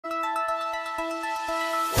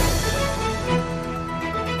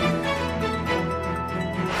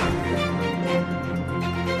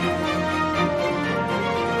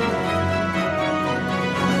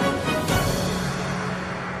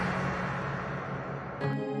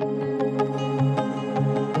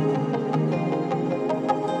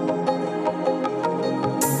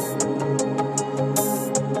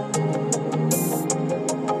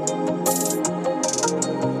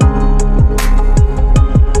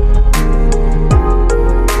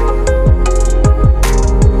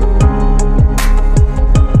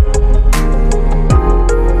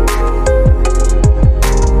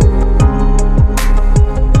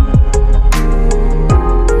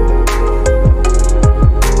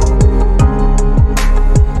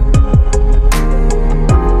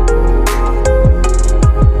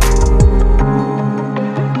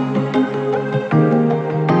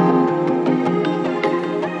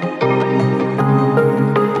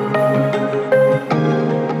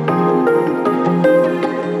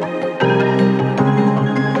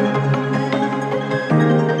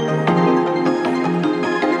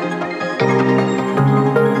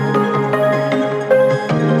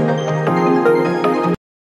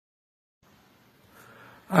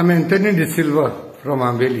I'm Anthony De Silva from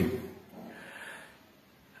Ambeli.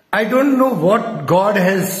 I don't know what God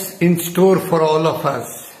has in store for all of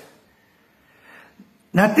us.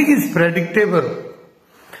 Nothing is predictable.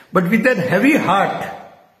 But with that heavy heart,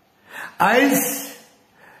 आयज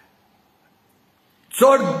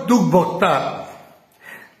चड दूख भोगता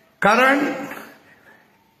कारण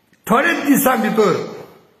थोडेच दिसां भितर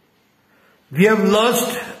we have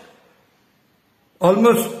lost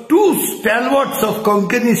almost 2 stalwarts of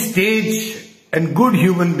Konkani stage and good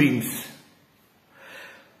human beings.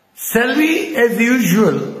 Selvy, as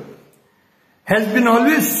usual, has been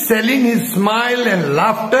always selling his smile and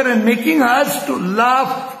laughter and making us to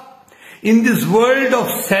laugh in this world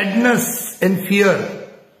of sadness and fear.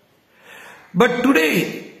 But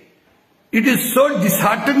today, it is so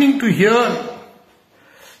disheartening to hear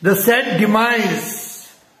the sad demise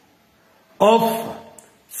of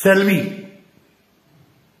Selvy.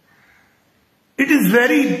 It is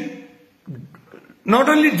very, not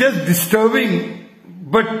only just disturbing,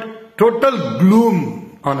 but total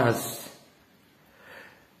gloom on us.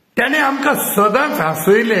 त्याने आमकां सदांच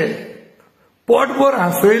हांसयले, पोटभर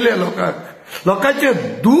हांसयले लोकांचे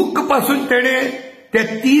दूख पासून तेणे त्या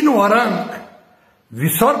 3 वरांक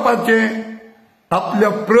विसरपाचे आपले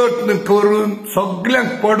प्रयत्न करून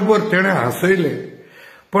सगळ्यांक पोटभर तेणे हांसयले.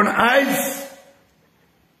 पण आयज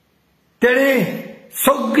तेणे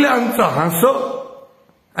सगळ्यांचो हांसो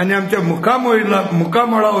आनी आमच्या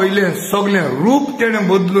मुखामळा वयले सगळें रूप तेणे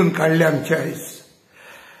बदलून काडलें आमचे आयज.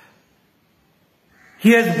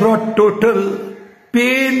 He has brought total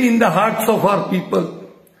pain in the hearts of our people.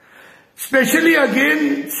 Especially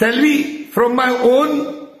again, Selvy, from my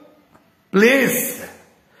own place,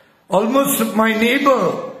 almost my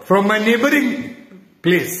neighbor, from my neighboring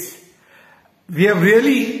place. We are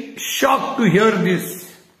really shocked to hear this,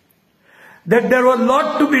 that there was a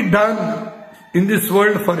lot to be done in this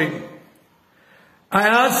world for him. I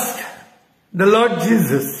ask the Lord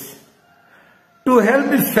Jesus to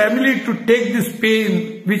help his family to take this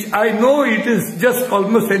pain, which I know it is just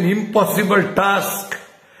almost an impossible task.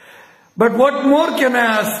 But what more can I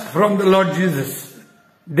ask from the Lord Jesus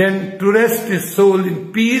than to rest his soul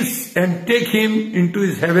in peace and take him into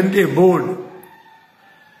his heavenly abode?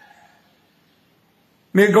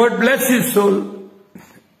 May God bless his soul.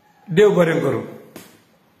 Dev Baren Karu.